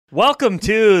Welcome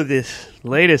to this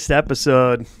latest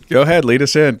episode. Go ahead, lead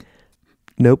us in.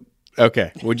 Nope.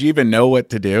 Okay. Would you even know what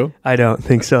to do? I don't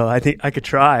think so. I think I could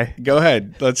try. Go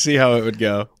ahead. Let's see how it would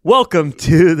go. Welcome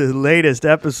to the latest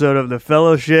episode of The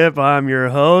Fellowship. I'm your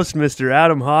host, Mr.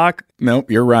 Adam Hawk. Nope,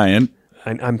 you're Ryan.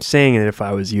 I'm saying it if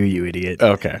I was you, you idiot.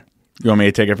 Okay. You want me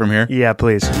to take it from here? Yeah,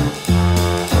 please.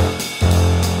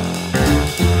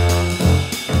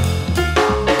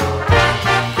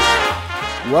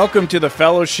 Welcome to The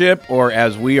Fellowship, or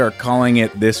as we are calling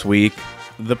it this week,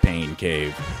 The Pain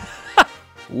Cave.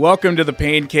 Welcome to The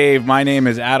Pain Cave. My name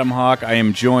is Adam Hawk. I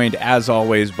am joined, as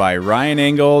always, by Ryan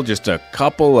Engel, just a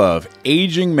couple of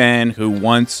aging men who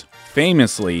once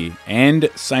famously and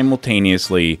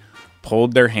simultaneously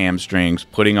pulled their hamstrings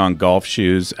putting on golf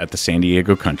shoes at the San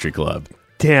Diego Country Club.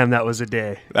 Damn, that was a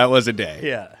day. That was a day.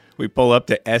 Yeah. We pull up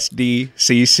to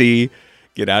SDCC,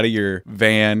 get out of your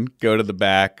van, go to the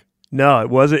back. No, it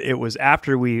wasn't. It was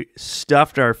after we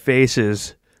stuffed our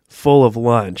faces full of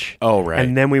lunch. Oh, right.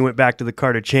 And then we went back to the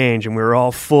car to change, and we were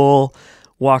all full,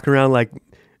 walking around like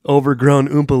overgrown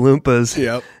Oompa Loompas.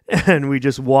 Yep. And we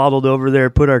just waddled over there,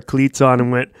 put our cleats on,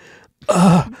 and went,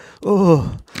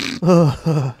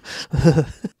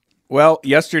 Well,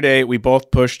 yesterday we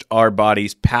both pushed our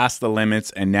bodies past the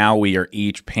limits, and now we are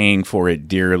each paying for it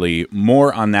dearly.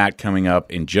 More on that coming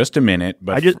up in just a minute.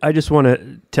 But I just want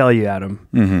to tell you,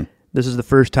 Adam, this is the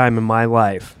first time in my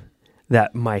life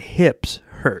that my hips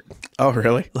hurt. Oh,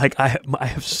 really? Like I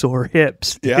have sore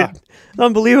hips. Dude. Yeah.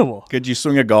 Unbelievable. Could you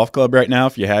swing a golf club right now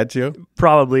if you had to?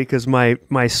 Probably because my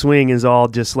swing is all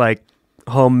just like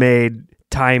homemade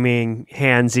timing,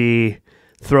 handsy,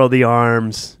 throw the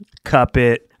arms, cup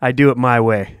it. I do it my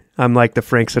way. I'm like the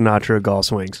Frank Sinatra of golf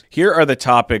swings. Here are the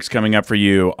topics coming up for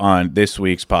you on this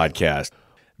week's podcast.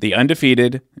 The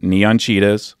undefeated Neon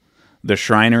Cheetahs, the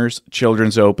Shriners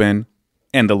Children's Open,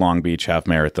 and the Long Beach Half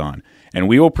Marathon. And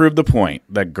we will prove the point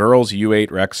that girls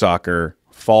U8 rec soccer,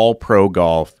 fall pro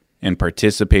golf, and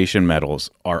participation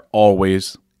medals are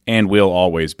always and will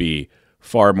always be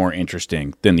far more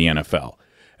interesting than the NFL.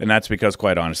 And that's because,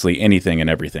 quite honestly, anything and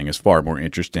everything is far more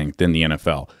interesting than the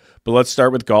NFL. But let's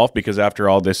start with golf because, after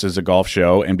all, this is a golf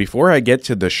show. And before I get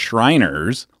to the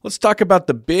Shriners, let's talk about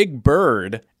the Big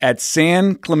Bird at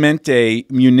San Clemente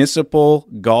Municipal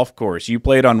Golf Course. You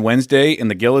played on Wednesday in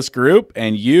the Gillis Group,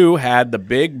 and you had the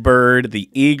Big Bird, the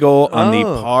Eagle, on the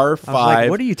par 5. I was like,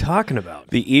 what are you talking about?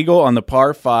 The Eagle on the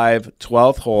par 5,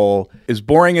 12th hole. As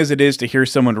boring as it is to hear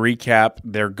someone recap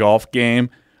their golf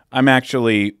game, I'm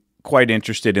actually quite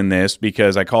interested in this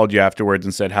because I called you afterwards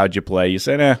and said, how'd you play? You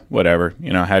said, whatever.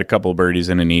 You know, I had a couple of birdies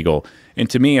and an eagle. And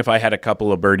to me, if I had a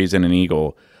couple of birdies and an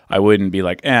eagle, I wouldn't be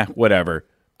like, whatever.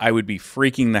 I would be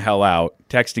freaking the hell out,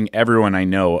 texting everyone I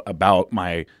know about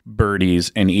my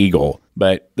birdies and eagle.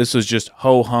 But this was just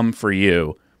ho-hum for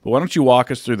you. But why don't you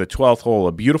walk us through the 12th hole,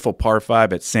 a beautiful par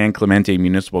 5 at San Clemente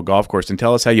Municipal Golf Course, and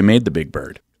tell us how you made the Big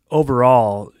Bird.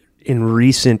 Overall, in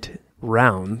recent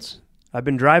rounds, I've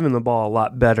been driving the ball a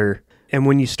lot better. And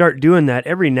when you start doing that,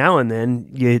 every now and then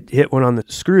you hit one on the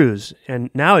screws. And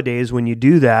nowadays, when you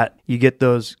do that, you get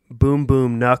those boom,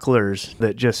 boom knucklers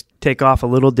that just take off a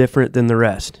little different than the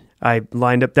rest. I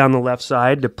lined up down the left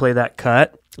side to play that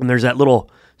cut. And there's that little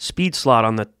speed slot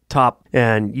on the top.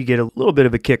 And you get a little bit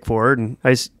of a kick forward. And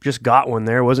I just got one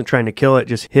there. Wasn't trying to kill it.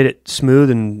 Just hit it smooth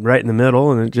and right in the middle.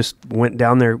 And it just went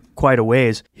down there quite a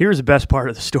ways. Here's the best part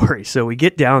of the story. So we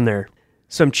get down there.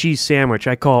 Some cheese sandwich.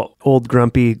 I call old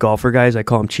grumpy golfer guys, I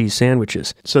call them cheese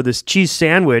sandwiches. So this cheese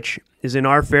sandwich is in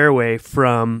our fairway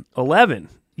from 11.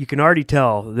 You can already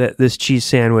tell that this cheese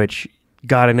sandwich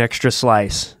got an extra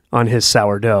slice on his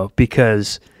sourdough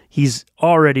because he's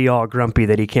already all grumpy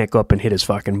that he can't go up and hit his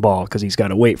fucking ball because he's got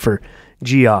to wait for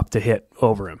Geoff to hit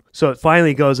over him. So it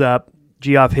finally goes up.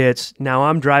 Geoff hits. Now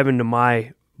I'm driving to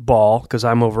my ball because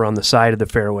I'm over on the side of the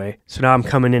fairway. So now I'm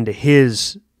coming into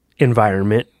his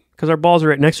environment, because our balls are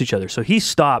right next to each other. So he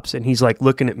stops and he's like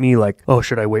looking at me like, oh,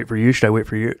 should I wait for you? Should I wait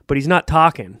for you? But he's not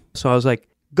talking. So I was like,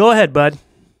 go ahead, bud.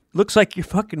 Looks like you're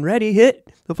fucking ready. Hit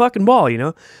the fucking ball, you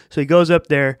know? So he goes up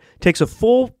there, takes a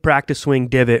full practice swing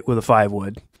divot with a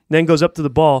 5-wood, then goes up to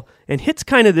the ball and hits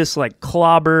kind of this like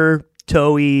clobber,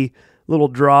 toey little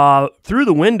draw through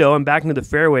the window and back into the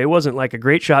fairway. It wasn't like a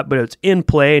great shot, but it's in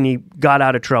play and he got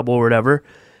out of trouble or whatever.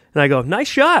 And I go, nice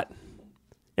shot.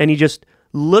 And he just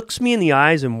looks me in the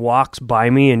eyes and walks by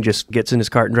me and just gets in his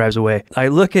cart and drives away. I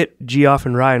look at Geoff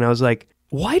and Ryan. I was like,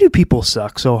 why do people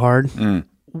suck so hard?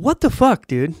 What the fuck,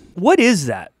 dude? What is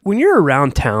that? When you're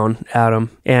around town,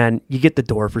 Adam, and you get the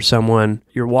door for someone,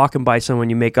 you're walking by someone,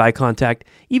 you make eye contact,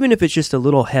 even if it's just a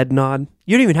little head nod,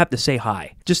 you don't even have to say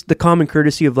hi. Just the common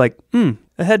courtesy of like,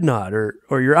 a head nod or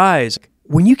your eyes.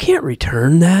 when you can't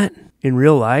return that in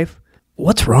real life,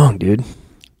 what's wrong, dude?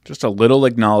 Just a little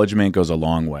acknowledgement goes a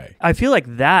long way. I feel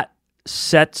like that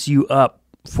sets you up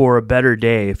for a better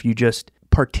day if you just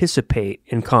participate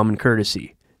in common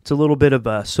courtesy. It's a little bit of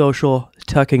a social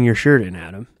tucking your shirt in,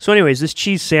 Adam. So anyways, this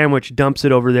cheese sandwich dumps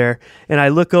it over there, and I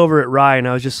look over at Rye, and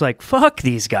I was just like, fuck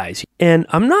these guys. And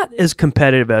I'm not as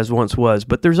competitive as once was,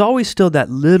 but there's always still that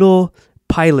little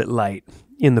pilot light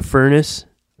in the furnace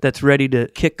that's ready to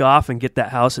kick off and get that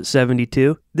house at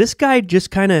 72. This guy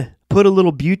just kind of put a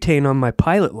little butane on my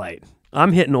pilot light.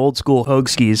 I'm hitting old school Hogue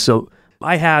skis, so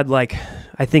I had like,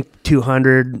 I think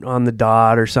 200 on the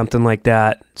dot or something like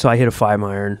that. So I hit a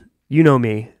 5-iron. You know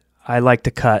me, I like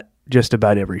to cut just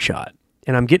about every shot.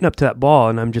 And I'm getting up to that ball,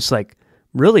 and I'm just like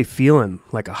really feeling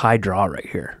like a high draw right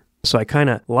here. So I kind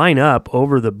of line up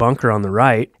over the bunker on the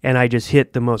right, and I just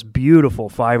hit the most beautiful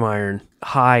 5-iron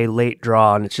high late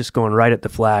draw, and it's just going right at the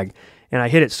flag. And I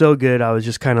hit it so good, I was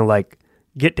just kind of like,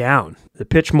 get down. The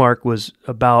pitch mark was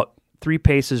about 3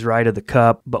 paces right of the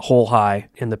cup, but hole high,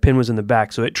 and the pin was in the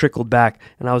back, so it trickled back,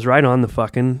 and I was right on the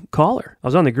fucking collar. I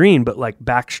was on the green, but like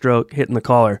backstroke hitting the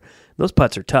collar. Those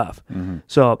putts are tough. Mm-hmm.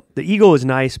 So the eagle is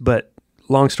nice, but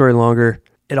long story longer,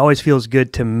 it always feels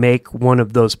good to make one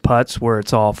of those putts where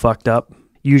it's all fucked up.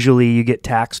 Usually you get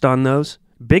taxed on those.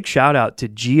 Big shout out to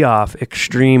Geoff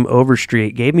Extreme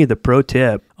Overstreet. Gave me the pro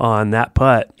tip on that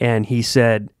putt, and he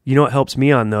said, you know what helps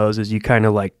me on those is you kind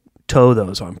of like toe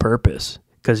those on purpose,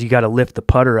 because you got to lift the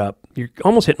putter up. You're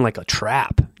almost hitting like a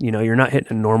trap. You know, you're not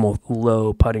hitting a normal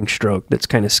low putting stroke that's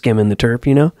kind of skimming the turf,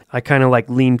 you know? I kind of like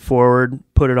leaned forward,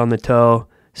 put it on the toe,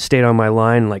 stayed on my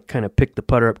line, like kind of picked the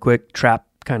putter up quick, trap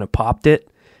kind of popped it,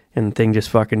 and the thing just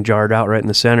fucking jarred out right in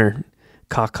the center.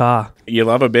 Caca. You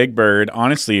love a big bird.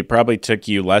 Honestly, it probably took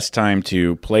you less time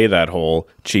to play that hole,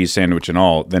 cheese sandwich and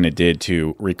all, than it did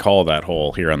to recall that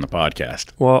hole here on the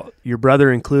podcast. Well, your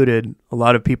brother included, a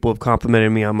lot of people have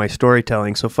complimented me on my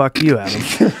storytelling, so fuck you, Adam.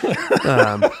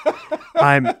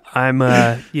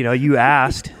 You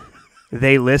asked,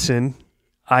 they listen,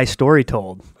 I story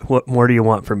told. What more do you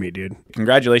want from me, dude?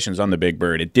 Congratulations on the big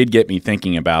bird. It did get me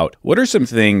thinking about what are some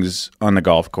things on the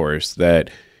golf course that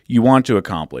you want to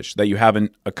accomplish that you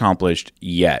haven't accomplished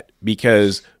yet?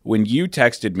 Because when you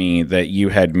texted me that you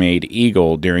had made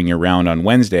eagle during your round on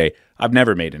Wednesday, I've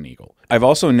never made an eagle. I've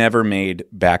also never made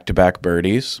back-to-back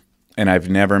birdies, and I've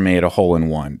never made a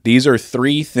hole-in-one. These are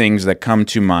 3 things that come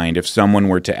to mind if someone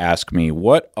were to ask me,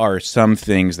 what are some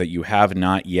things that you have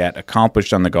not yet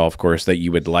accomplished on the golf course that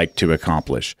you would like to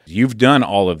accomplish? You've done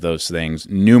all of those things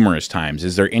numerous times.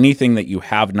 Is there anything that you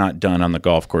have not done on the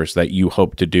golf course that you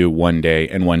hope to do one day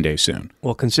and one day soon?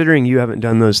 Well, considering you haven't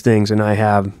done those things and I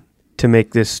have, to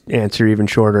make this answer even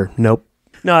shorter, nope.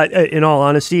 No, in all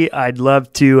honesty, I'd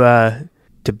love to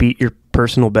beat your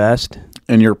personal best.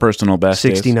 And your personal best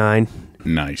 69. Is?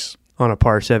 Nice. On a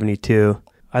par 72.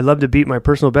 I'd love to beat my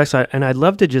personal best, and I'd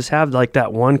love to just have like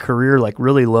that one career, like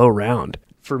really low round.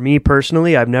 For me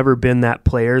personally, I've never been that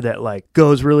player that like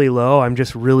goes really low. I'm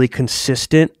just really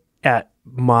consistent at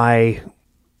my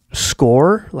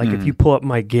score. Like if you pull up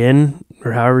my GIN,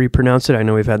 or however you pronounce it, I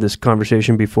know we've had this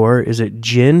conversation before. Is it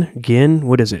GIN?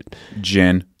 What is it?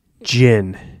 GIN.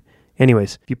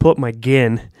 Anyways, if you pull up my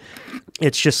GIN,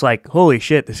 it's just like, holy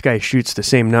shit, this guy shoots the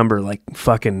same number like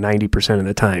fucking 90% of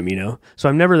the time, you know? So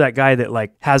I'm never that guy that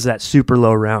like has that super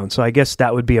low round. So I guess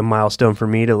that would be a milestone for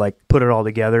me to like put it all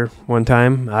together one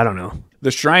time. I don't know. The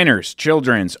Shriners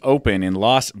Children's Open in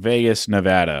Las Vegas,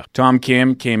 Nevada. Tom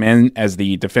Kim came in as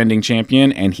the defending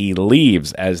champion, and he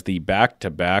leaves as the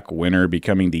back-to-back winner,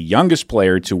 becoming the youngest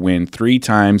player to win 3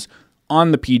 times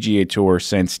on the PGA Tour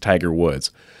since Tiger Woods.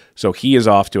 So he is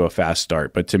off to a fast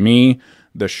start. But to me,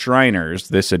 the Shriners,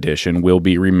 this edition, will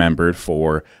be remembered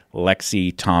for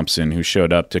Lexi Thompson, who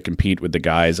showed up to compete with the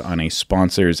guys on a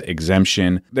sponsor's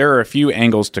exemption. There are a few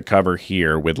angles to cover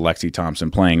here with Lexi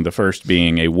Thompson playing, the first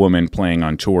being a woman playing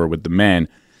on tour with the men.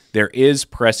 There is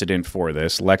precedent for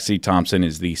this. Lexi Thompson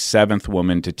is the 7th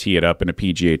woman to tee it up in a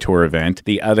PGA Tour event.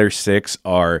 The other 6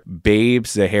 are Babe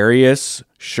Zaharias,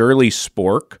 Shirley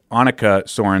Spork, Annika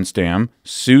Sorenstam,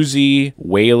 Susie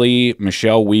Whaley,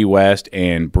 Michelle Wee West,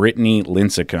 and Brittany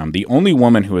Lincecum. The only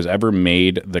woman who has ever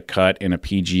made the cut in a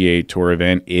PGA Tour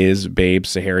event is Babe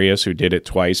Zaharias, who did it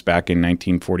twice back in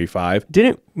 1945.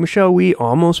 Didn't Michelle Wee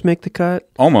almost make the cut?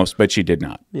 Almost, but she did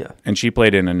not. Yeah. And she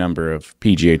played in a number of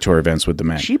PGA Tour events with the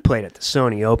men. She played at the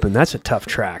Sony Open. That's a tough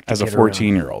track to as a get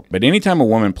 14-year-old. But anytime a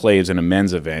woman plays in a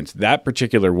men's event, that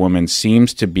particular woman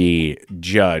seems to be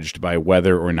judged by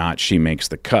whether or not she makes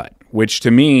the cut, which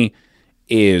to me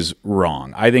is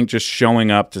wrong. I think just showing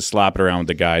up to slap it around with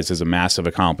the guys is a massive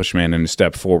accomplishment and a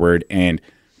step forward. And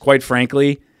quite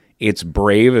frankly, It's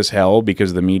brave as hell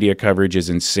because the media coverage is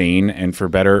insane, and for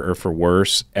better or for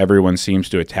worse, everyone seems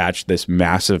to attach this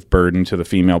massive burden to the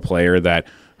female player that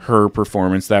her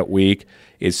performance that week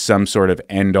is some sort of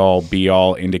end-all,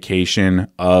 be-all indication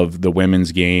of the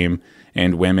women's game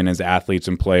and women as athletes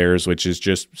and players, which is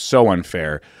just so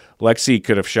unfair. Lexi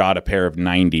could have shot a pair of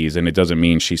 90s, and it doesn't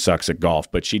mean she sucks at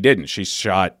golf, but she didn't. She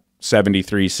shot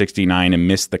 73, 69 and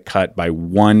missed the cut by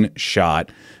one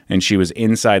shot, and she was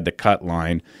inside the cut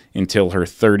line until her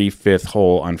 35th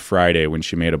hole on Friday when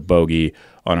she made a bogey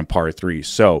on a par 3.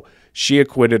 So she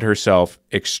acquitted herself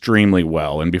extremely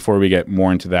well. And before we get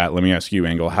more into that, let me ask you,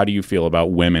 Engel, how do you feel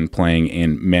about women playing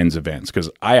in men's events? Because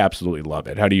I absolutely love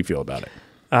it. How do you feel about it?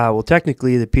 Well,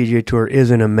 technically, the PGA Tour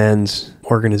isn't a men's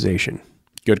organization.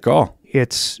 Good call.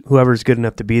 It's whoever's good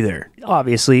enough to be there.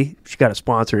 Obviously, she got a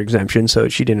sponsor exemption, so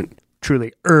she didn't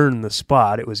truly earn the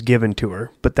spot. It was given to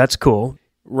her, but that's cool.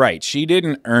 Right. She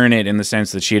didn't earn it in the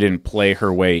sense that she didn't play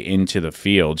her way into the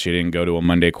field. She didn't go to a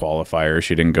Monday qualifier.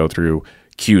 She didn't go through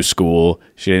Q school.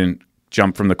 She didn't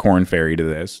jump from the Corn Ferry to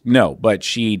this. No, but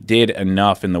she did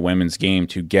enough in the women's game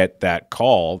to get that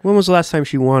call. When was the last time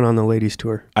she won on the ladies'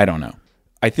 tour? I don't know.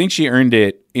 I think she earned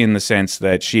it in the sense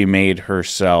that she made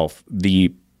herself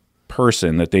the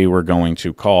person that they were going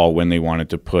to call when they wanted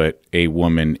to put a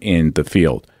woman in the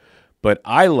field. But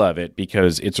I love it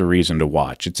because it's a reason to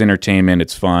watch. It's entertainment.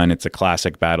 It's fun. It's a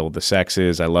classic battle of the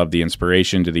sexes. I love the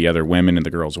inspiration to the other women and the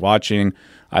girls watching.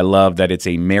 I love that it's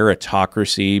a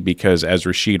meritocracy because, as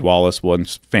Rasheed Wallace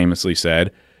once famously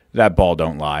said, that ball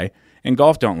don't lie. And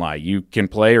golf don't lie. You can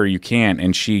play or you can't,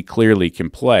 and she clearly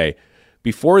can play.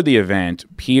 Before the event,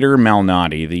 Peter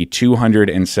Malnati, the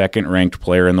 202nd ranked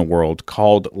player in the world,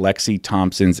 called Lexi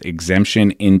Thompson's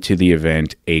exemption into the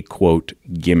event a, quote,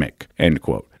 gimmick, end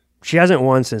quote. She hasn't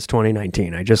won since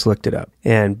 2019. I just looked it up.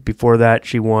 And before that,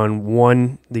 she won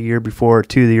one the year before,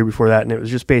 two the year before that, and it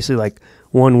was just basically like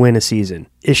one win a season.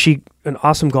 Is she an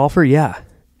awesome golfer? Yeah.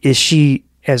 Is she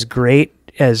as great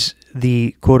as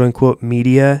the quote-unquote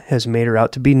media has made her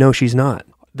out to be? No, she's not.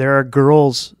 There are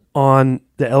girls on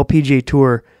the LPGA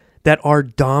Tour that are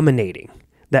dominating,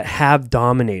 that have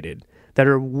dominated, that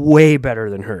are way better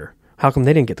than her. How come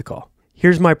they didn't get the call?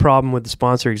 Here's my problem with the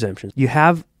sponsor exemptions. You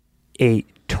have a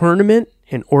tournament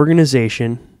and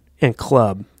organization and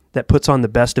club that puts on the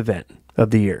best event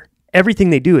of the year. Everything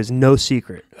they do is no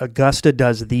secret. Augusta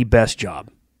does the best job.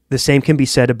 The same can be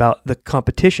said about the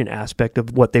competition aspect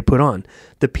of what they put on.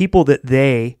 The people that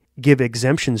they give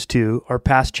exemptions to are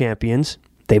past champions.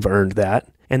 They've earned that.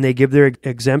 And they give their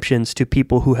exemptions to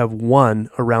people who have won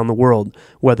around the world,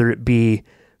 whether it be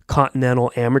continental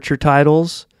amateur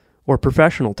titles or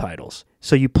professional titles.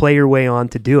 So you play your way on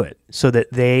to do it so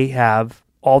that they have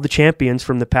all the champions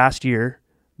from the past year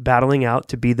battling out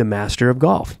to be the master of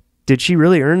golf. Did she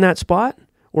really earn that spot,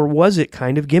 or was it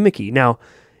kind of gimmicky? Now,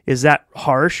 is that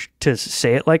harsh to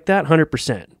say it like that?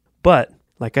 100%. But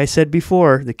like I said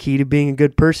before, the key to being a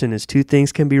good person is two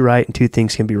things can be right and two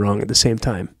things can be wrong at the same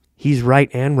time. He's right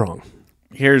and wrong.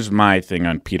 Here's my thing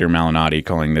on Peter Malnati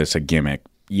calling this a gimmick.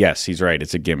 Yes, he's right.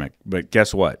 It's a gimmick. But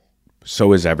guess what?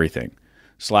 So is everything.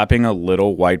 Slapping a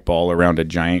little white ball around a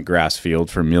giant grass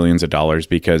field for millions of dollars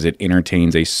because it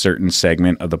entertains a certain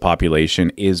segment of the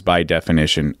population is by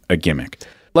definition a gimmick.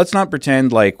 Let's not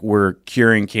pretend like we're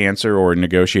curing cancer or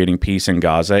negotiating peace in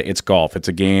Gaza. It's golf. It's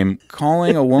a game.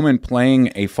 Calling a woman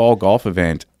playing a fall golf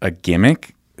event a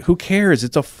gimmick? Who cares?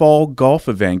 It's a fall golf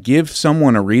event. Give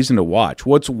someone a reason to watch.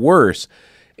 What's worse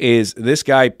is this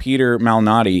guy, Peter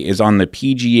Malnati, is on the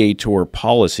PGA Tour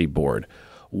policy board.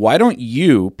 Why don't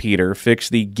you, Peter, fix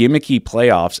the gimmicky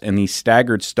playoffs and the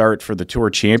staggered start for the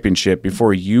Tour Championship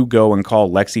before you go and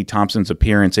call Lexi Thompson's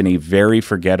appearance in a very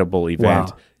forgettable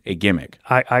event a gimmick?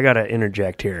 I got to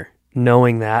interject here.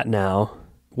 Knowing that now,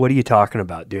 what are you talking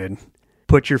about, dude?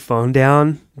 Put your phone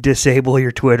down, disable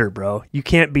your Twitter, bro. You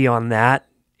can't be on that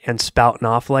and spouting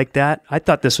off like that. I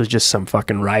thought this was just some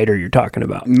fucking writer you're talking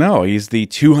about. No, he's the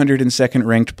 202nd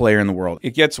ranked player in the world.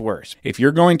 It gets worse. If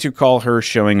you're going to call her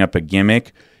showing up a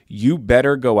gimmick, you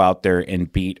better go out there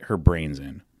and beat her brains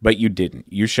in. But you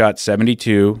didn't. You shot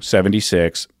 72,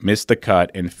 76, missed the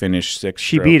cut, and finished 6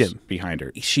 She beat him behind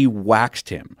her. She waxed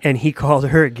him. And he called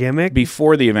her a gimmick?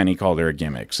 Before the event, he called her a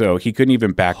gimmick. So he couldn't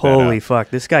even back that up. Holy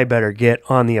fuck. This guy better get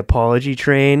on the apology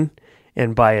train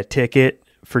and buy a ticket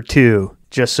for 2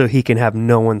 just so he can have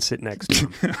no one sit next to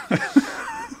him.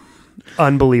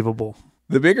 Unbelievable.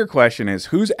 The bigger question is,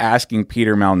 who's asking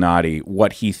Peter Malnati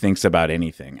what he thinks about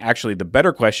anything? Actually, the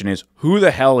better question is, who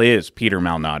the hell is Peter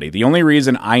Malnati? The only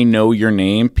reason I know your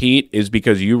name, Pete, is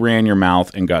because you ran your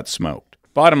mouth and got smoked.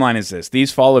 Bottom line is this.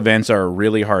 These fall events are a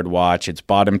really hard watch. It's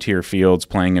bottom-tier fields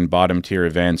playing in bottom-tier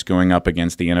events, going up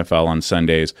against the NFL on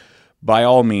Sundays. By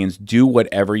all means, do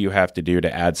whatever you have to do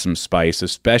to add some spice,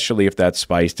 especially if that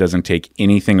spice doesn't take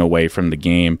anything away from the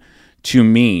game. To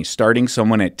me, starting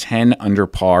someone at 10 under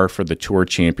par for the Tour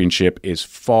Championship is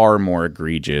far more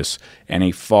egregious and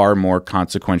a far more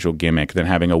consequential gimmick than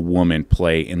having a woman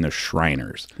play in the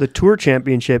Shriners. The Tour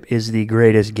Championship is the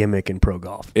greatest gimmick in pro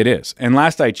golf. It is. And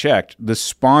last I checked, the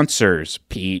sponsors,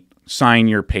 Pete, sign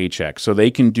your paycheck so they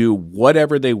can do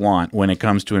whatever they want when it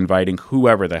comes to inviting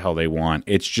whoever the hell they want.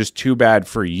 It's just too bad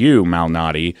for you,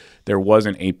 Malnati. There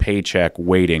wasn't a paycheck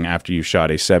waiting after you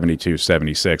shot a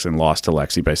 72-76 and lost to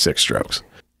Lexi by 6 strokes.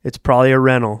 It's probably a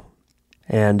rental.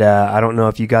 And I don't know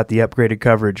if you got the upgraded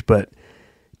coverage, but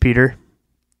Peter,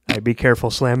 I'd be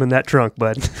careful slamming that trunk,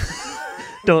 bud.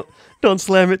 Don't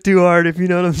slam it too hard, if you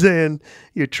know what I'm saying.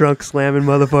 You trunk slamming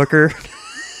motherfucker.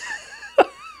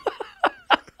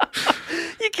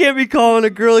 You can't be calling a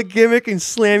girl a gimmick and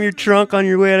slam your trunk on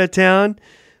your way out of town.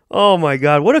 Oh my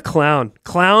God, what a clown.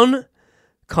 Clown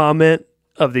comment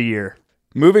of the year.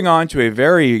 Moving on to a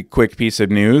very quick piece of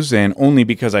news, and only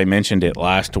because I mentioned it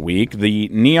last week, the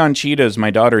Neon Cheetahs,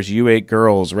 my daughter's U8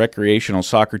 girls recreational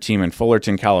soccer team in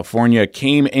Fullerton, California,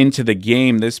 came into the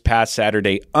game this past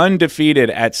Saturday undefeated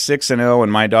at 6-0,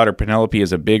 and my daughter Penelope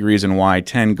is a big reason why.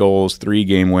 10 goals,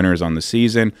 3-game winners on the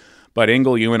season. But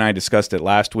Engel, you and I discussed it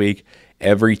last week.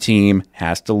 Every team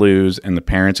has to lose, and the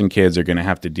parents and kids are going to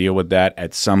have to deal with that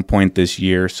at some point this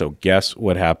year. So guess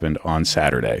what happened on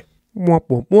Saturday? Womp,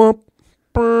 womp, womp.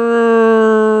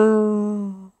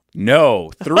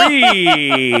 No,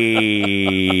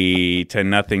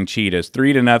 3-0 Cheetahs,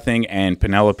 3-0, and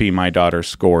Penelope, my daughter,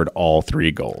 scored all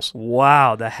 3 goals.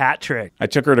 Wow, the hat trick. I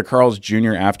took her to Carl's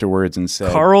Jr. afterwards and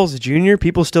said... Carl's Jr.?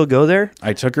 People still go there?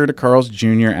 I took her to Carl's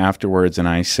Jr. afterwards and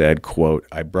I said, quote,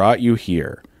 I brought you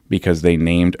here because they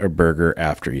named a burger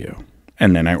after you.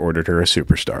 And then I ordered her a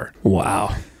Superstar.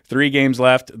 Wow. 3 games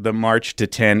left. The march to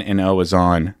 10-0 is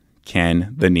on.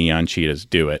 Can the Neon Cheetahs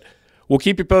do it? We'll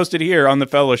keep you posted here on The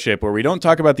Fellowship, where we don't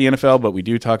talk about the NFL, but we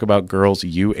do talk about girls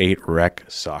U8 rec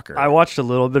soccer. I watched a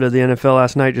little bit of the NFL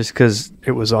last night just because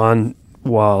it was on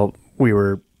while we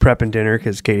were prepping dinner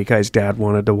because Katie Kai's dad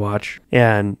wanted to watch.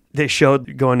 And they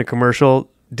showed going to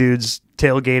commercial, dudes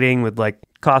tailgating with like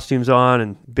costumes on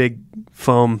and big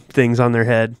foam things on their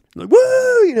head. Like, woo!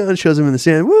 You know, it shows them in the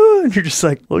sand. Woo! And you're just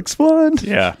like, looks fun.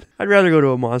 Yeah. I'd rather go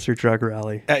to a monster truck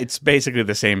rally. It's basically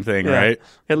the same thing, right?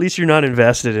 At least you're not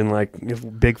invested in like if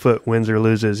Bigfoot wins or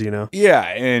loses, you know? Yeah,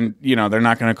 and they're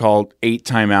not going to call 8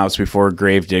 timeouts before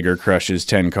Gravedigger crushes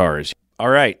 10 cars. All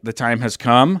right, the time has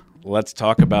come. Let's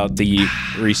talk about the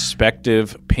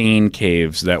respective pain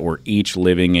caves that we're each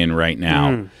living in right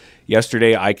now.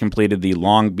 Yesterday, I completed the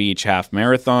Long Beach Half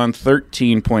Marathon,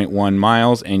 13.1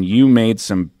 miles, and you made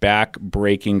some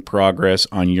back-breaking progress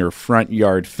on your front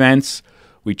yard fence.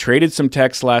 We traded some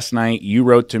texts last night. You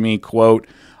wrote to me, quote,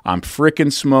 I'm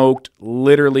frickin' smoked,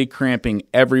 literally cramping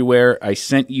everywhere. I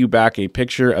sent you back a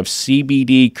picture of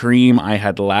CBD cream I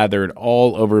had lathered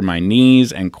all over my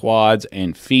knees and quads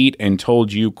and feet and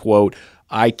told you, quote,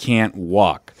 I can't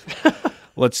walk.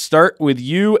 Let's start with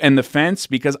you and the fence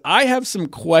because I have some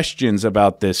questions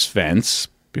about this fence.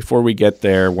 Before we get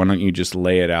there, why don't you just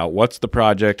lay it out? What's the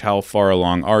project? How far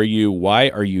along are you? Why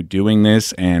are you doing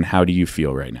this? And how do you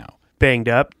feel right now? Banged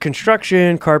up.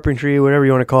 Construction, carpentry, whatever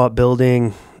you want to call it,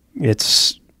 building.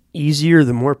 It's easier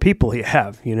the more people you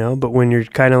have, you know? But when you're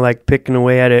kind of like picking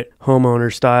away at it,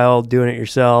 homeowner style, doing it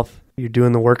yourself, you're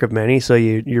doing the work of many, so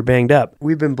you're banged up.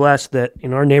 We've been blessed that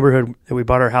in our neighborhood that we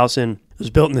bought our house in, it was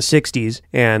built in the 60s,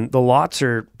 and the lots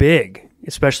are big,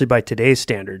 especially by today's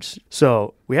standards.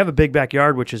 So we have a big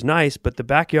backyard, which is nice, but the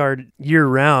backyard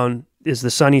year-round is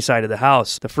the sunny side of the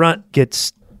house. The front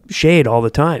gets shade all the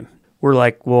time. We're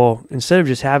like, well, instead of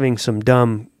just having some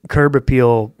dumb curb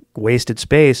appeal wasted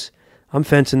space, I'm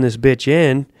fencing this bitch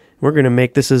in. We're going to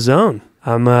make this a zone.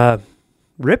 I'm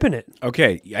ripping it.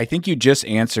 Okay, I think you just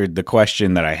answered the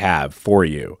question that I have for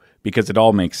you because it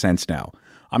all makes sense now.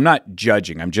 I'm not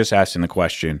judging. I'm just asking the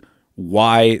question,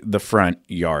 why the front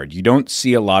yard? You don't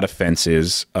see a lot of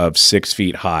fences of 6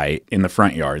 feet high in the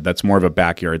front yard. That's more of a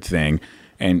backyard thing.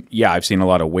 And yeah, I've seen a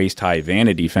lot of waist-high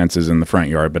vanity fences in the front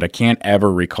yard, but I can't ever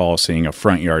recall seeing a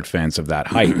front yard fence of that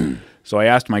height. So I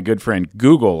asked my good friend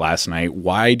Google last night,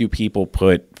 why do people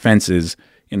put fences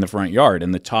in the front yard?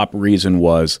 And the top reason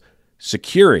was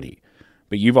security.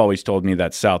 But you've always told me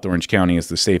that South Orange County is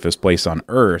the safest place on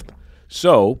earth.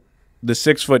 So the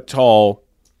 6-foot tall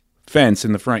fence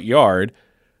in the front yard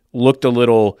looked a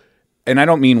little And I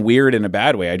don't mean weird in a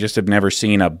bad way. I just have never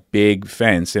seen a big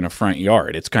fence in a front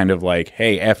yard. It's kind of like,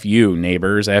 hey, F you,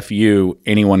 neighbors, F you,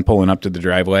 anyone pulling up to the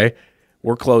driveway.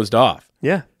 We're closed off.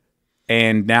 Yeah.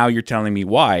 And now you're telling me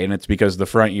why. And it's because the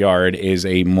front yard is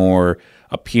a more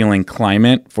appealing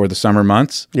climate for the summer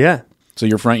months. Yeah. So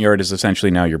your front yard is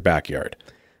essentially now your backyard.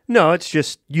 No, it's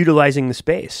just utilizing the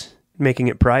space, making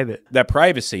it private. That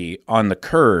privacy on the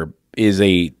curb is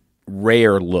a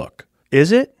rare look.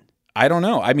 Is it? I don't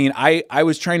know. I mean, I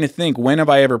was trying to think, when have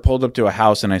I ever pulled up to a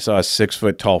house and I saw a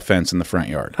 6-foot tall fence in the front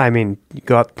yard? I mean, you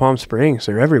go out to Palm Springs,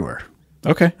 they're everywhere.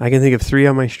 Okay. I can think of 3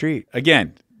 on my street.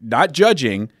 Again, not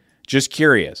judging, just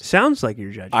curious. Sounds like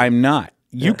you're judging. I'm not.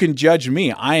 You can judge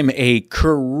me. I'm a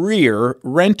career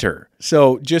renter.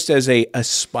 So just as a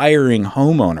aspiring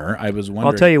homeowner, I was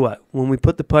wondering. I'll tell you what, when we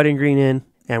put the putting green in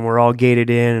and we're all gated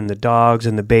in and the dogs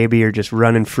and the baby are just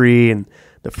running free and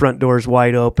the front door's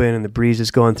wide open and the breeze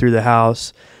is going through the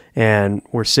house and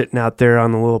we're sitting out there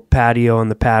on the little patio on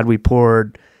the pad we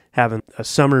poured, having a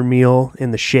summer meal in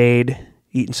the shade,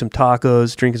 eating some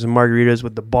tacos, drinking some margaritas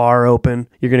with the bar open,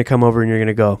 you're going to come over and you're going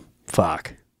to go,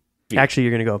 fuck. Yeah. Actually,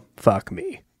 you're going to go, fuck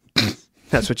me.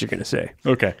 That's what you're going to say.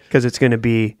 Okay. Because it's going to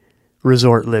be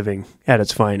resort living at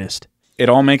its finest. It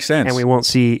all makes sense. And we won't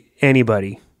see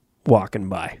anybody walking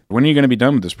by. When are you going to be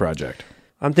done with this project?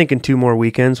 I'm thinking 2 more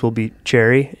weekends will be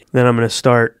cherry. Then I'm going to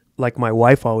start like my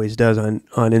wife always does on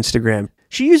Instagram.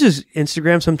 She uses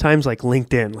Instagram sometimes like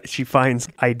LinkedIn. She finds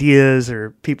ideas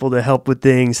or people to help with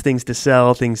things to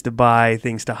sell, things to buy,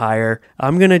 things to hire.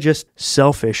 I'm going to just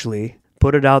selfishly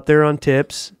put it out there on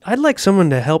tips. I'd like someone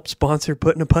to help sponsor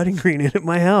putting a putting green in at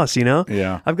my house, you know?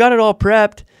 Yeah. I've got it all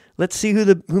prepped. Let's see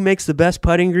who makes the best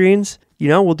putting greens. You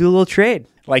know, we'll do a little trade.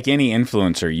 Like any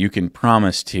influencer, you can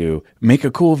promise to make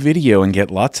a cool video and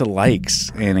get lots of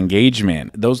likes and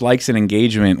engagement. Those likes and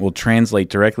engagement will translate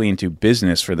directly into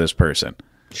business for this person.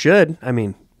 Should. I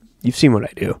mean, you've seen what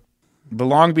I do. The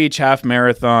Long Beach Half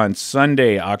Marathon,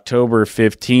 Sunday, October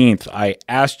 15th. I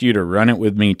asked you to run it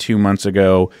with me 2 months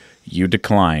ago. You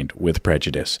declined with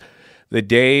prejudice. The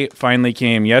day finally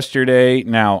came yesterday.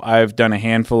 Now, I've done a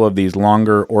handful of these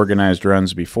longer organized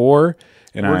runs before.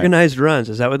 And organized runs,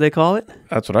 is that what they call it?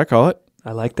 That's what I call it.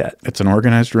 I like that. It's an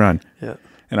organized run. Yeah.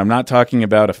 And I'm not talking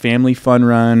about a family fun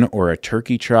run or a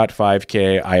turkey trot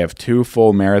 5K. I have 2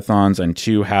 full marathons and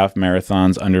 2 half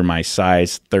marathons under my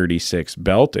size 36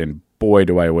 belt. And boy,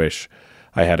 do I wish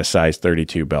I had a size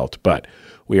 32 belt. But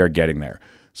we are getting there.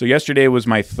 So yesterday was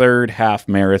my 3rd half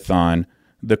marathon.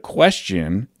 The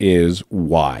question is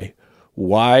why?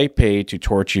 Why pay to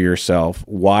torture yourself?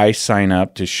 Why sign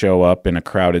up to show up in a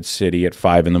crowded city at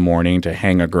 5 a.m. to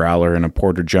hang a growler and a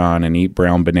porta john and eat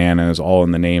brown bananas, all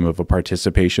in the name of a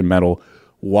participation medal?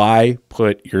 Why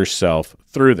put yourself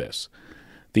through this?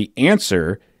 The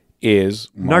answer is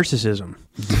narcissism.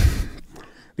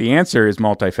 The answer is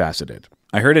multifaceted.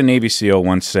 I heard a Navy SEAL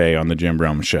once say on the Jim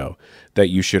Rome Show that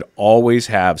you should always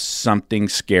have something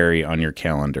scary on your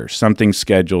calendar, something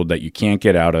scheduled that you can't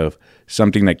get out of,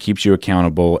 something that keeps you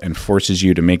accountable and forces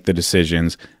you to make the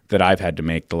decisions that I've had to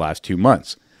make the last 2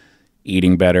 months.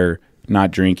 Eating better,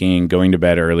 not drinking, going to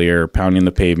bed earlier, pounding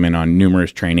the pavement on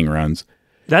numerous training runs.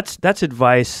 That's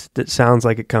advice that sounds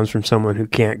like it comes from someone who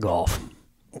can't golf.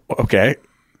 Okay.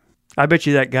 I bet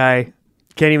you that guy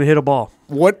can't even hit a ball.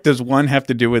 What does one have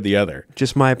to do with the other?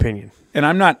 Just my opinion. And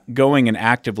I'm not going and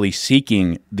actively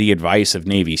seeking the advice of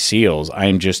Navy SEALs.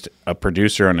 I'm just a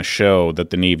producer on a show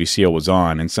that the Navy SEAL was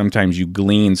on, and sometimes you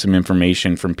glean some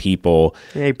information from people.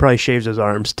 Yeah, he probably shaves his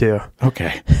arms too.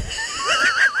 Okay.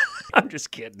 I'm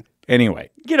just kidding. Anyway.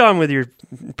 Get on with your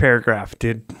paragraph,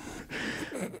 dude.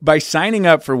 By signing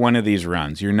up for one of these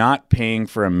runs, you're not paying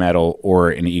for a medal or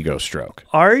an ego stroke.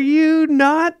 Are you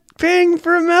not paying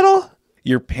for a medal?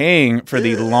 You're paying for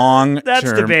the long-term...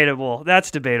 That's debatable.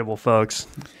 That's debatable, folks.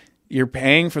 You're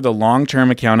paying for the long-term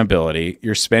accountability.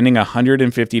 You're spending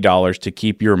 $150 to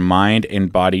keep your mind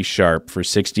and body sharp for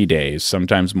 60 days,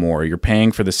 sometimes more. You're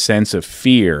paying for the sense of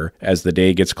fear as the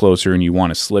day gets closer and you want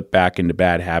to slip back into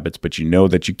bad habits, but you know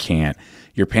that you can't.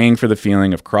 You're paying for the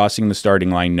feeling of crossing the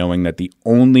starting line knowing that the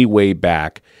only way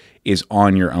back is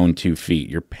on your own 2 feet.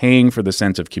 You're paying for the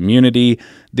sense of community,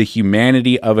 the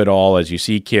humanity of it all as you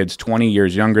see kids 20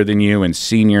 years younger than you and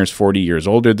seniors 40 years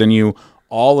older than you,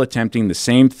 all attempting the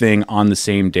same thing on the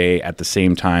same day at the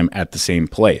same time at the same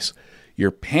place. You're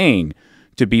paying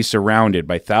to be surrounded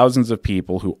by thousands of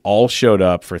people who all showed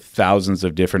up for thousands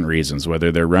of different reasons,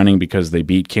 whether they're running because they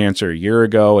beat cancer a year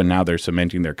ago and now they're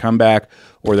cementing their comeback,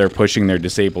 or they're pushing their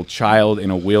disabled child in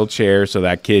a wheelchair so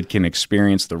that kid can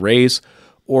experience the race,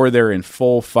 or they're in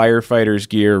full firefighters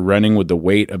gear running with the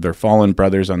weight of their fallen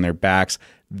brothers on their backs.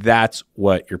 That's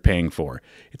what you're paying for.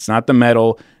 It's not the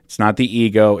medal. It's not the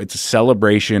ego. It's a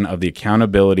celebration of the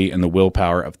accountability and the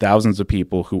willpower of thousands of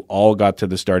people who all got to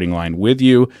the starting line with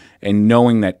you, and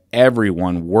knowing that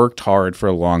everyone worked hard for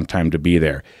a long time to be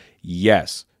there.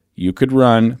 Yes, you could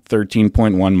run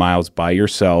 13.1 miles by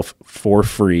yourself for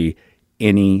free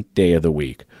any day of the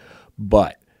week,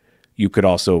 but you could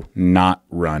also not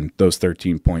run those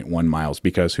 13.1 miles,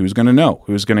 because who's going to know?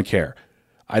 Who's going to care?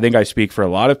 I think I speak for a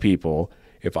lot of people.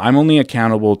 If I'm only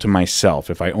accountable to myself,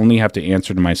 if I only have to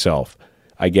answer to myself,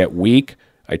 I get weak,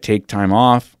 I take time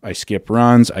off, I skip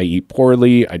runs, I eat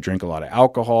poorly, I drink a lot of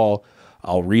alcohol,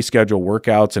 I'll reschedule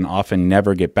workouts and often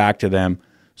never get back to them.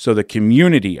 So the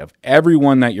community of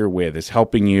everyone that you're with is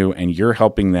helping you and you're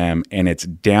helping them, and it's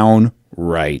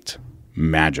downright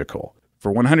magical.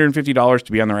 For $150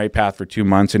 to be on the right path for 2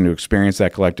 months and to experience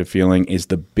that collective feeling is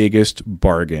the biggest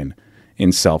bargain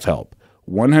in self-help.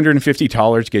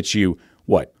 $150 gets you,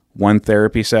 what, one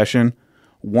therapy session?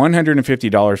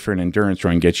 $150 for an endurance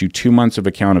run gets you 2 months of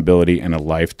accountability and a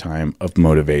lifetime of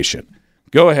motivation.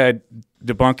 Go ahead,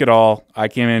 debunk it all. I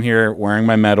came in here wearing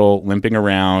my medal, limping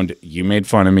around. You made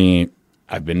fun of me.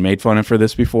 I've been made fun of for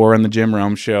this before on the Jim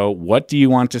Rome Show. What do you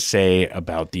want to say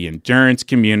about the endurance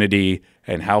community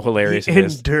and how hilarious it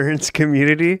is? Endurance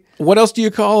community? What else do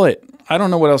you call it? I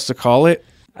don't know what else to call it.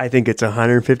 I think it's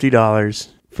 $150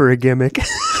 for a gimmick.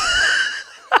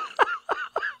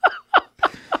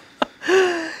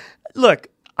 Look,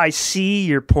 I see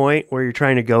your point where you're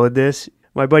trying to go with this.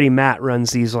 My buddy Matt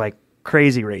runs these like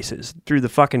crazy races through the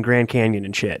fucking Grand Canyon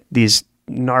and shit. These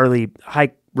gnarly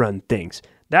hike run things.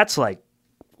 That's like,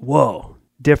 whoa,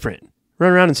 different.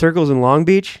 Run around in circles in Long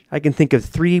Beach. I can think of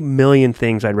 3 million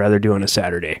things I'd rather do on a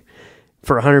Saturday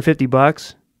for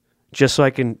 $150, just so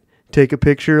I can take a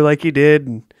picture like you did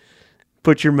and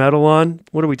put your medal on.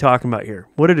 What are we talking about here?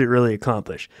 What did it really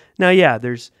accomplish? Now, yeah,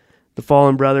 there's the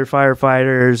fallen brother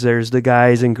firefighters, there's the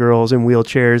guys and girls in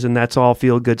wheelchairs, and that's all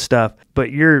feel good stuff.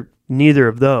 But you're neither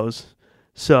of those.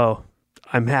 So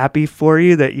I'm happy for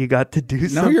you that you got to do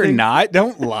something. No, you're not.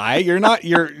 Don't lie. You're not.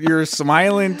 You're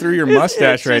smiling through your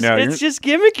mustache right now. It's just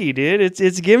gimmicky, dude.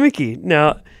 It's gimmicky.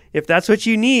 Now, if that's what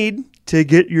you need to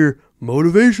get your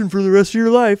motivation for the rest of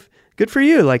your life, good for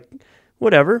you. Like,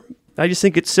 whatever. I just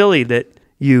think it's silly that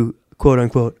you, quote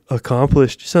unquote,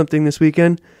 accomplished something this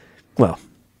weekend. Well,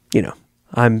 you know,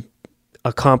 I'm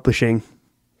accomplishing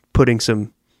putting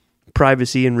some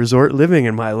privacy and resort living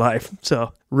in my life.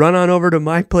 So run on over to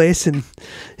my place and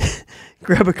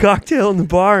grab a cocktail in the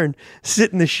bar and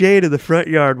sit in the shade of the front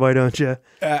yard. Why don't you?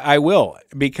 I will,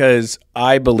 because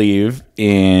I believe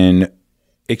in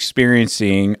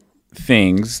experiencing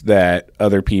things that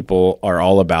other people are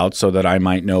all about so that I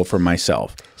might know for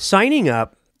myself. Signing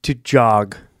up to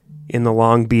jog in the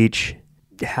Long Beach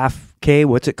half K,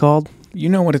 what's it called? You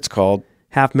know what it's called.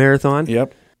 Half marathon?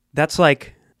 Yep. That's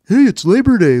like, hey, it's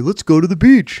Labor Day. Let's go to the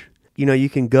beach. You know, you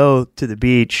can go to the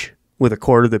beach with a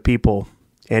quarter of the people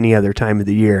any other time of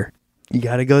the year. You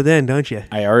got to go then, don't you?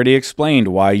 I already explained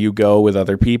why you go with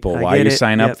other people, why you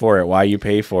sign up for it, why you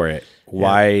pay for it,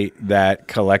 why that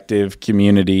collective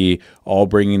community all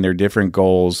bringing their different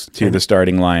goals to the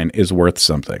starting line is worth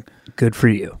something. Good for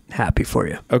you. Happy for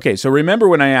you. Okay, so remember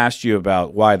when I asked you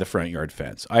about why the front yard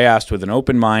fence? I asked with an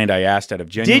open mind. I asked out of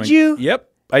genuine... Did you? Yep,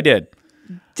 I did.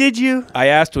 Did you? I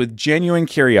asked with genuine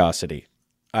curiosity.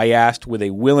 I asked with a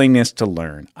willingness to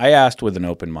learn. I asked with an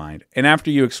open mind. And after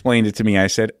you explained it to me, I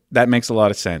said, that makes a lot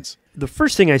of sense. The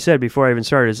first thing I said before I even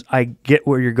started is, I get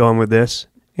where you're going with this,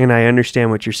 and I understand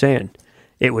what you're saying.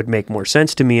 It would make more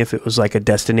sense to me if it was like a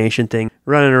destination thing.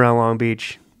 Running around Long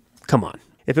Beach, come on.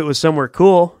 If it was somewhere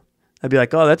cool, I'd be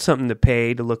like, oh, that's something to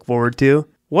pay, to look forward to.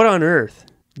 What on earth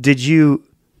did you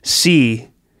see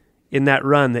in that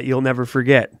run that you'll never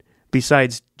forget,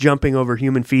 besides jumping over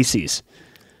human feces?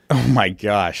 Oh my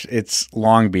gosh, it's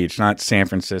Long Beach, not San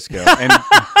Francisco.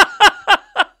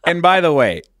 And by the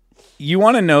way, you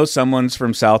want to know someone's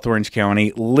from South Orange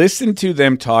County? Listen to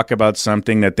them talk about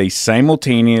something that they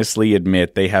simultaneously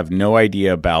admit they have no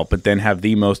idea about, but then have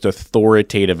the most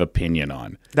authoritative opinion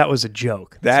on. That was a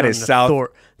joke. That is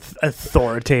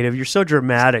authoritative. You're so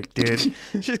dramatic, dude.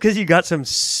 Just because you got some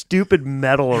stupid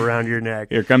medal around your neck.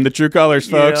 Here come the true colors,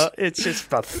 folks. You know, it's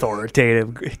just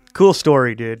authoritative. Cool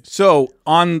story, dude. So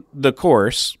on the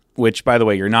course, which, by the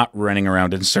way, you're not running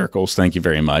around in circles, thank you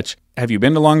very much. Have you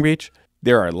been to Long Beach?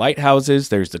 There are lighthouses.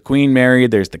 There's the Queen Mary.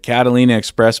 There's the Catalina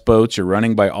Express boats. You're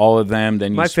running by all of them.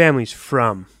 Then my family's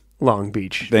from Long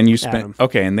Beach. Then you spent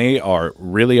okay, and they are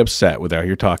really upset with how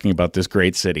you're talking about this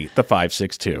great city, the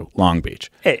 562 Long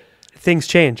Beach. Hey, things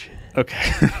change.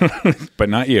 Okay. But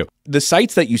not you. The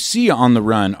sights that you see on the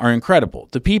run are incredible.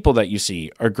 The people that you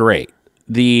see are great.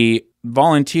 The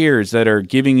volunteers that are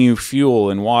giving you fuel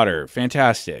and water,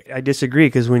 fantastic. I disagree,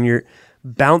 because when you're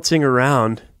bouncing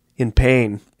around in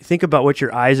pain, think about what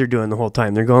your eyes are doing the whole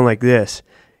time. They're going like this.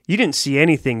 You didn't see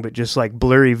anything but just like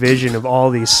blurry vision of all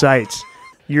these sights.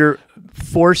 You're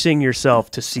forcing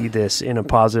yourself to see this in a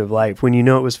positive light when you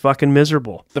know it was fucking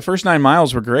miserable. The first 9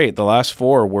 miles were great. The last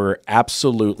 4 were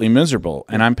absolutely miserable,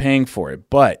 and I'm paying for it.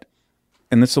 But,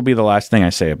 and this will be the last thing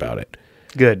I say about it.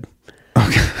 Good.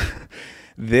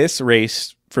 This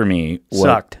race for me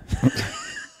sucked.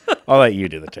 I'll let you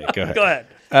do the take. Go ahead. Go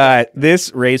ahead.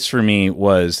 This race for me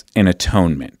was an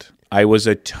atonement. I was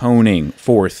atoning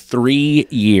for 3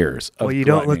 years of Well, you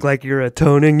don't look like you're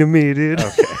atoning to me, dude.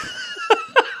 Okay.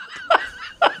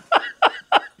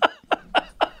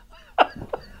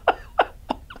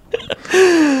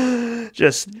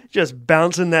 Just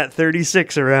bouncing that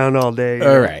 36 around all day.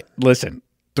 All right. Listen,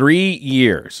 3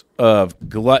 years of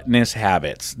gluttonous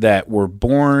habits that were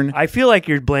born. I feel like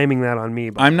you're blaming that on me.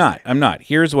 I'm not.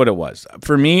 Here's what it was.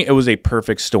 For me, it was a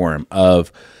perfect storm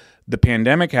of the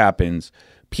pandemic happens.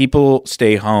 People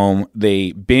stay home.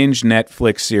 They binge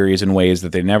Netflix series in ways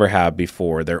that they never have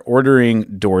before. They're ordering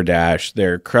DoorDash.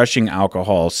 They're crushing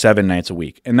alcohol 7 nights a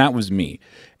week. And that was me.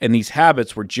 And these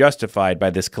habits were justified by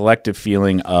this collective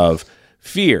feeling of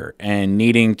fear and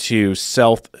needing to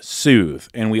self-soothe.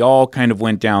 And we all kind of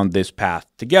went down this path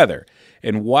together.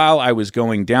 And while I was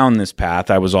going down this path,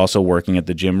 I was also working at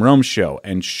the Jim Rome show.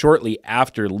 And shortly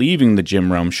after leaving the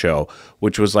Jim Rome show,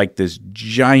 which was like this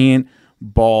giant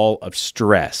ball of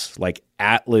stress, like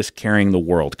Atlas carrying the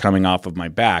world coming off of my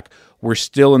back, we're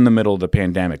still in the middle of the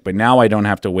pandemic. But now I don't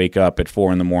have to wake up at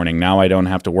 4 a.m. Now I don't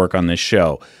have to work on this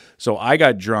show. So I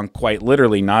got drunk quite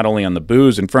literally, not only on the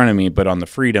booze in front of me, but on the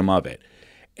freedom of it.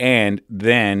 And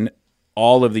then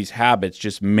all of these habits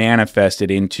just manifested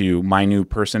into my new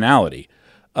personality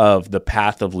of the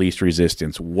path of least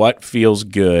resistance. What feels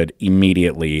good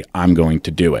immediately, I'm going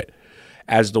to do it.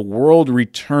 As the world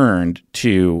returned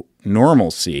to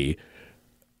normalcy,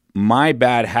 my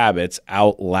bad habits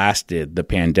outlasted the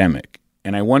pandemic.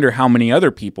 And I wonder how many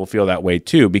other people feel that way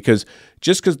too, because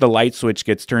just because the light switch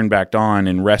gets turned back on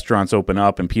and restaurants open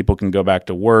up and people can go back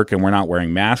to work and we're not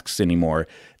wearing masks anymore,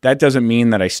 that doesn't mean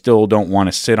that I still don't want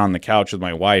to sit on the couch with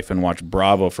my wife and watch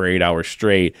Bravo for 8 hours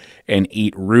straight and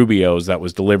eat Rubio's that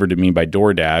was delivered to me by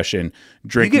DoorDash and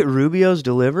drink. You get Rubio's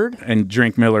delivered? And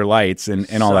drink Miller Lights and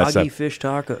all that stuff. Soggy fish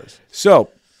tacos. So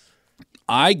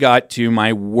I got to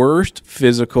my worst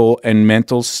physical and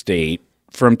mental state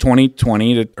from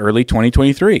 2020 to early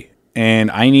 2023. And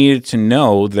I needed to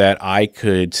know that I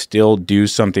could still do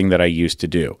something that I used to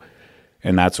do.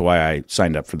 And that's why I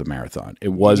signed up for the marathon. It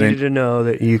wasn't... You needed to know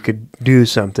that you could do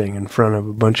something in front of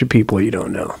a bunch of people you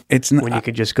don't know. It's not, when you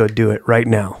could just go do it right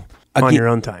now on your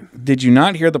own time. Did you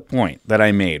not hear the point that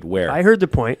I made where... I heard the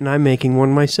point, and I'm making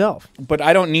one myself. But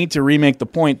I don't need to remake the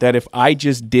point that if I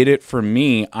just did it for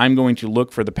me, I'm going to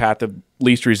look for the path of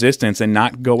least resistance and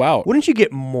not go out. Wouldn't you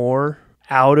get more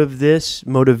out of this,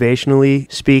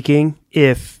 motivationally speaking,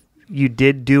 if you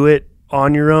did do it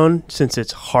on your own, since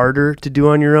it's harder to do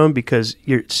on your own because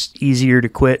it's easier to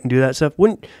quit and do that stuff?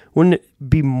 Wouldn't it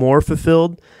be more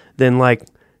fulfilled than like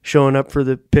showing up for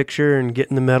the picture and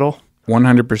getting the medal?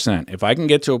 100%. If I can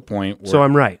get to a point where... So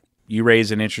I'm right. You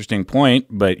raise an interesting point,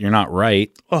 but you're not right.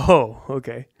 Oh,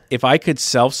 okay. If I could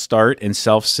self-start and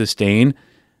self-sustain,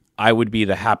 I would be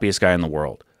the happiest guy in the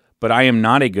world. But I am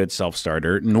not a good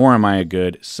self-starter, nor am I a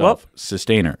good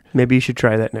self-sustainer. Maybe you should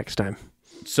try that next time.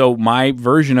 So my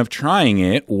version of trying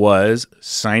it was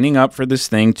signing up for this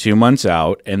thing 2 months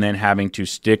out and then having to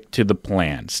stick to the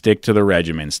plan, stick to the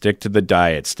regimen, stick to the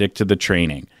diet, stick to the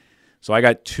training. So I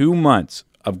got 2 months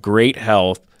of great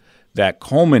health that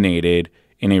culminated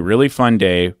in a really fun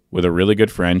day with a really good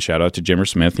friend. Shout out to Jimmer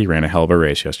Smith. He ran a hell of a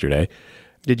race yesterday.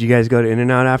 Did you guys go to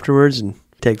In-N-Out afterwards and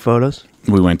take photos?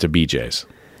 We went to BJ's.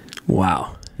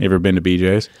 Wow. You ever been to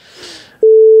BJ's?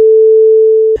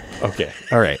 Okay.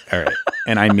 All right.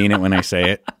 And I mean it when I say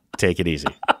it. Take it easy.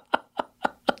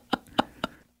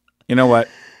 You know what?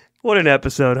 What an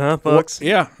episode, huh, folks?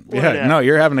 Yeah. No,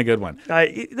 you're having a good one.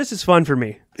 This is fun for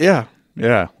me. Yeah.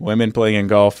 Women playing in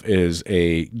golf is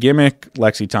a gimmick.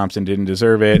 Lexi Thompson didn't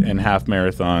deserve it, and half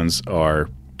marathons are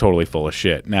totally full of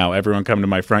shit. Now, everyone come to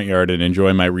my front yard and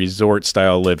enjoy my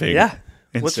resort-style living. Yeah.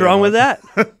 What's wrong with that?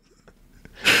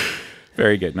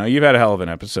 Very good. No, you've had a hell of an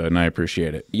episode, and I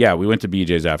appreciate it. Yeah, we went to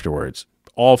BJ's afterwards.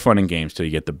 All fun and games till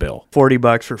you get the bill.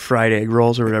 $40 for fried egg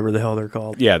rolls or whatever the hell they're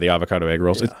called. Yeah, the avocado egg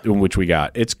rolls, which we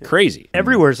got. It's crazy.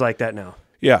 Everywhere's like that now.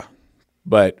 Yeah.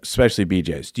 but especially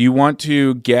BJ's. Do you want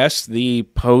to guess the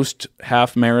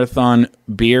post-half marathon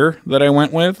beer that I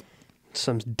went with?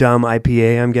 Some dumb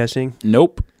IPA, I'm guessing.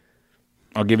 Nope.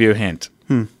 I'll give you a hint.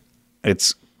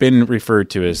 It's been referred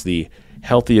to as the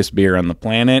healthiest beer on the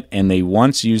planet, and they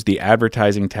once used the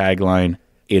advertising tagline,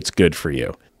 "It's good for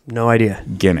you." No idea.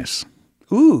 Guinness.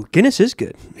 Ooh, Guinness is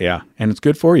good. Yeah, and it's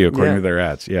good for you according to their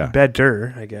ads. Yeah.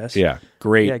 Better, I guess. Yeah,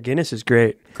 great. Yeah, Guinness is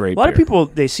great. Great A lot of beer. people,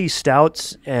 they see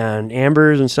stouts and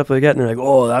ambers and stuff like that, and they're like,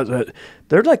 oh,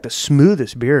 they're like the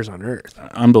smoothest beers on earth.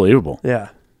 Unbelievable. Yeah.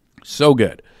 So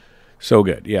good. So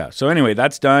good. Yeah. So anyway,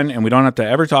 that's done, and we don't have to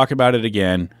ever talk about it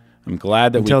again. I'm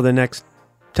glad that Until the next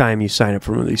time you sign up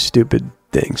for one of these stupid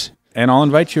things. and I'll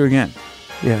invite you again.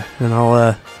 Yeah, and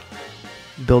I'll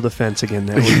build a fence again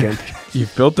that weekend.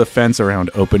 You've built a fence around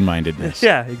open-mindedness.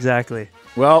 Yeah, exactly.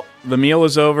 Well, the meal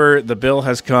is over. The bill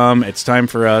has come. It's time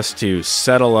for us to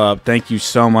settle up. Thank you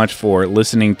so much for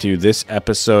listening to this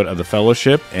episode of The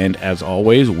Fellowship. And as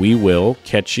always, we will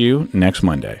catch you next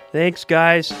Monday. Thanks,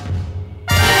 guys.